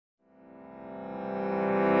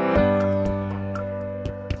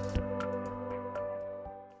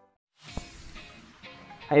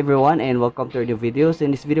Hi everyone and welcome to our new videos.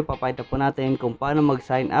 In this video, papakita po natin kung paano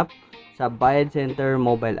mag-sign up sa Bayad Center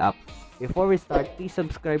mobile app. Before we start, please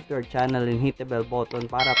subscribe to our channel and hit the bell button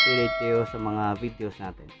para updated kayo sa mga videos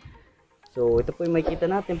natin. So, ito po yung makikita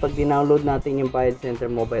natin pag dinownload natin yung Bayad Center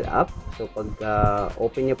mobile app. So, pag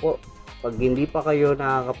open nyo po, pag hindi pa kayo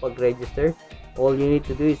nakakapag-register, all you need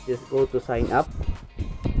to do is just go to sign up.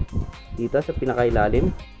 Dito sa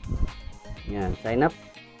pinakailalim. Yan, sign up.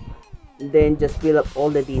 Then just fill up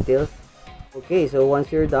all the details. Okay, so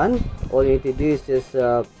once you're done, all you need to do is just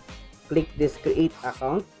click this create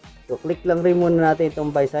account. So click lang rin muna natin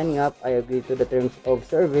itong by signing up. I agree to the terms of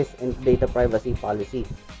service and data privacy policy.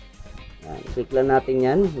 Yan, click lang natin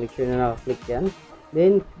yan, make sure na naka-click yan,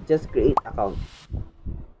 then just create account.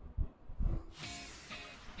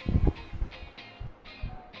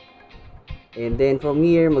 And then from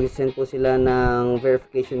here, mag-send po sila ng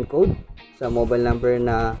verification code sa mobile number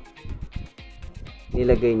na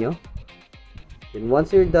nilagay nyo. Then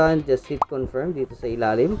once you're done, just hit confirm dito sa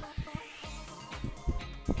ilalim.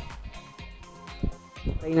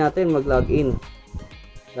 Try natin mag-login.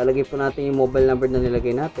 Lalagay po natin yung mobile number na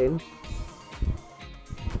nilagay natin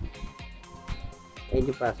and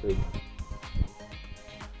yung password.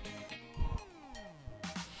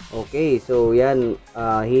 Okay, so yan,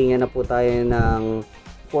 hihinga na po tayo ng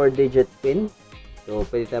 4-digit pin. So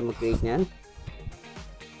pwede tayo mag-create nyan.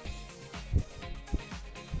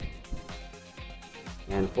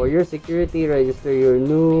 And for your security, register your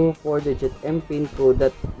new 4-digit MPIN code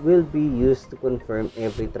that will be used to confirm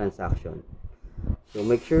every transaction. So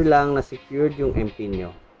make sure lang na secured yung MPIN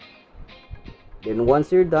nyo. Then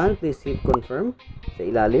once you're done, please hit confirm sa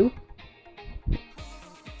ilalim.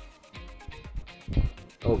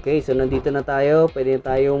 Okay, so nandito na tayo. Pwede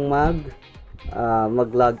tayong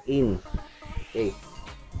mag-login. Okay.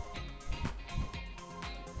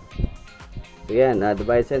 So yan, the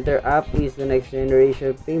Bayad Center app is the next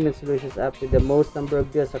generation payment solutions app with the most number of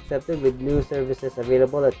bills accepted with new services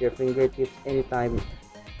available at your fingertips anytime,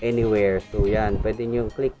 anywhere. So yan, pwede nyo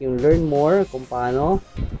click yung learn more kung paano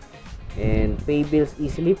and pay bills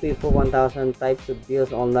easily, pay for 1,000 types of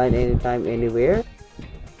bills online anytime, anywhere.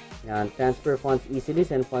 Yan, transfer funds easily,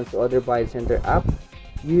 send funds to other Bayad Center app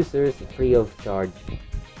users free of charge.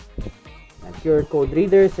 QR code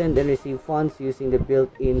reader, send and receive funds using the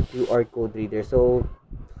built-in QR code reader. So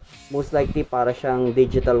most likely para siyang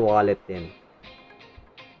digital wallet din.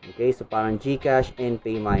 Okay, so parang GCash and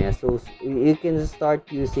PayMaya. So you can start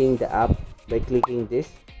using the app by clicking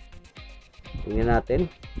this. Tingnan natin.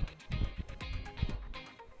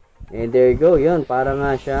 And there you go, yun, para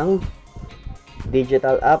nga siyang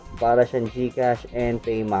digital app, para siyang GCash and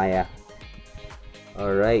PayMaya.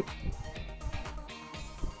 Alright.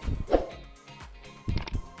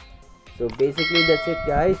 So basically that's it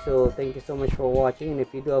guys. So thank you so much for watching, and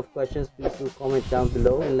if you do have questions, please do comment down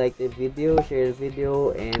below and like the video, share the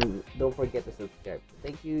video, and don't forget to subscribe.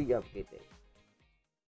 Thank you. You have a great day.